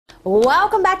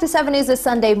Welcome back to 7 News this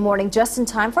Sunday morning, just in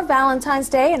time for Valentine's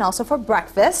Day and also for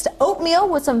breakfast. Oatmeal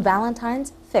with some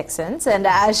Valentine's fixins. And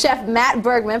Chef Matt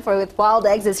Bergman with Wild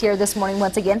Eggs is here this morning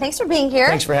once again. Thanks for being here.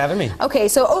 Thanks for having me. Okay,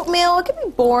 so oatmeal, it can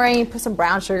be boring. You put some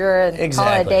brown sugar and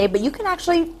call it a day, but you can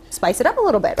actually spice it up a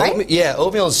little bit, right?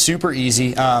 Oatmeal is super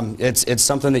easy. It's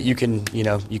something that you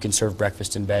can serve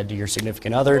breakfast in bed to your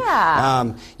significant other.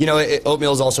 Yeah.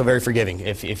 Oatmeal is also very forgiving.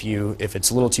 If it's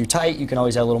a little too tight, you can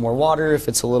always add a little more water. If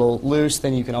it's a little loose,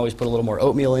 then you can always put a little more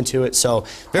oatmeal into it. So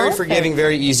very forgiving,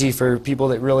 very easy for people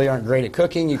that really aren't great at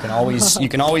cooking. You can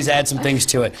always add some things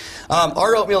to it.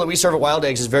 Our oatmeal that we serve at Wild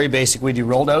Eggs is very basic. We do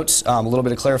rolled oats, a little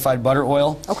bit of clarified butter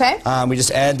oil. Okay. We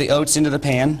just add the oats into the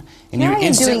pan, and you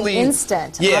instantly doing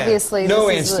instant. Yeah, obviously. No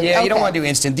instant. Yeah, you don't want to do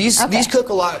instant. These cook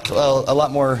a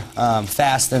lot more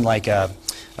fast than like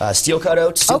steel cut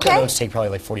oats. Steel cut oats take probably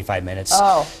like 45 minutes.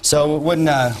 Oh. So it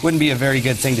wouldn't be a very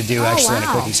good thing to do actually in a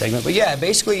cooking segment. But yeah,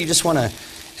 basically you just want to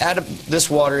add this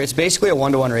water. It's basically a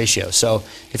 1-to-1 ratio. So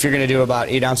if you're going to do about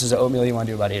 8 ounces of oatmeal, you want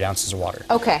to do about 8 ounces of water.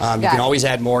 Okay. You can always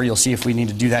add more. You'll see if we need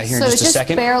to do that here in just a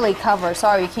second. So it just barely covers.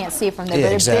 Sorry, you can't see it from there,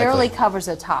 but it barely covers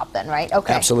the top then, right?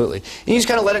 Okay. Absolutely. And you just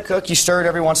kind of let it cook. You stir it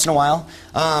every once in a while.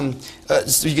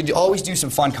 So you could always do some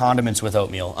fun condiments with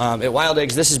oatmeal. At Wild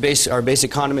Eggs, this is our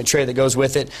basic condiment tray that goes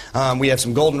with it. We have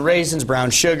some golden raisins, brown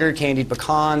sugar, candied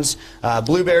pecans,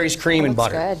 blueberries, cream, and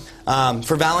butter. Good.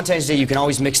 For Valentine's Day, you can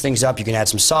always mix things up. You can add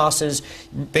some sauces.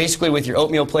 Basically, with your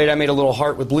oatmeal plate, I made a little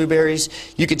heart with blueberries.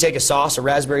 You could take a sauce, a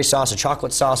raspberry sauce, a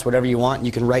chocolate sauce, whatever you want, and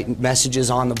you can write messages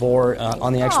on the board,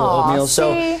 on the actual oatmeal.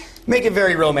 So make it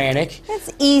very romantic.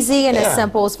 It's easy and it's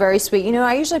simple. It's very sweet. You know,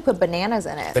 I usually put bananas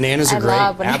in it. Bananas are great. I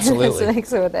love bananas to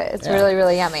mix with it. It's really,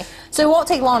 really yummy. So it won't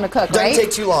take long to cook, right? Doesn't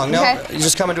take too long. No, you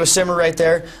just come into a simmer right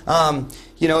there.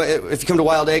 You know, if you come to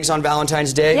Wild Eggs on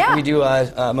Valentine's Day, we do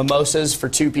mimosas for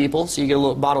 2 people. So you get a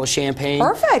little bottle of champagne.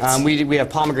 Perfect. We have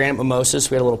pomegranate mimosas.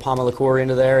 So we had a little pomelo liqueur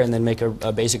into there, and then make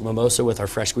a basic mimosa with our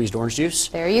fresh squeezed orange juice.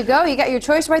 There you go. You got your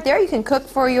choice right there. You can cook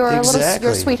for your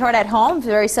your sweetheart at home.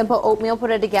 Very simple oatmeal. Put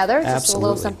it together. It's just a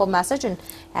little simple message, and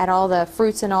add all the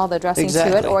fruits and all the dressings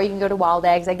to it. Or you can go to Wild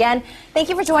Eggs. Again, thank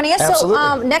you for joining us. Absolutely.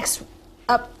 So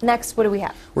up next, what do we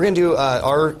have? We're going to do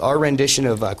our rendition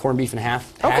of corned beef and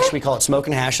hash. We call it smoke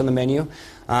and hash on the menu.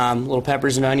 Little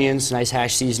peppers and onions, nice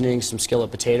hash seasoning, some skillet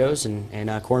potatoes,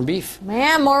 and corned beef.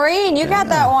 Man, Maureen, you got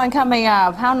that one coming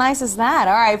up. How nice is that?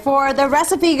 All right, for the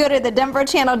recipe, go to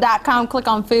thedenverchannel.com, click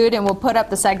on food, and we'll put up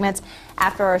the segments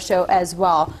after our show as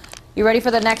well. You ready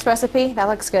for the next recipe? That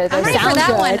looks good. I'm ready for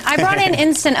that one. I brought in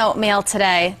instant oatmeal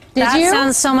today. Did you? That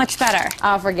sounds so much better.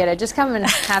 Oh, forget it. Just come and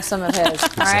have some of his.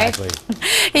 All right?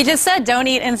 He just said don't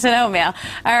eat instant oatmeal.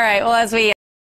 All right, well, as we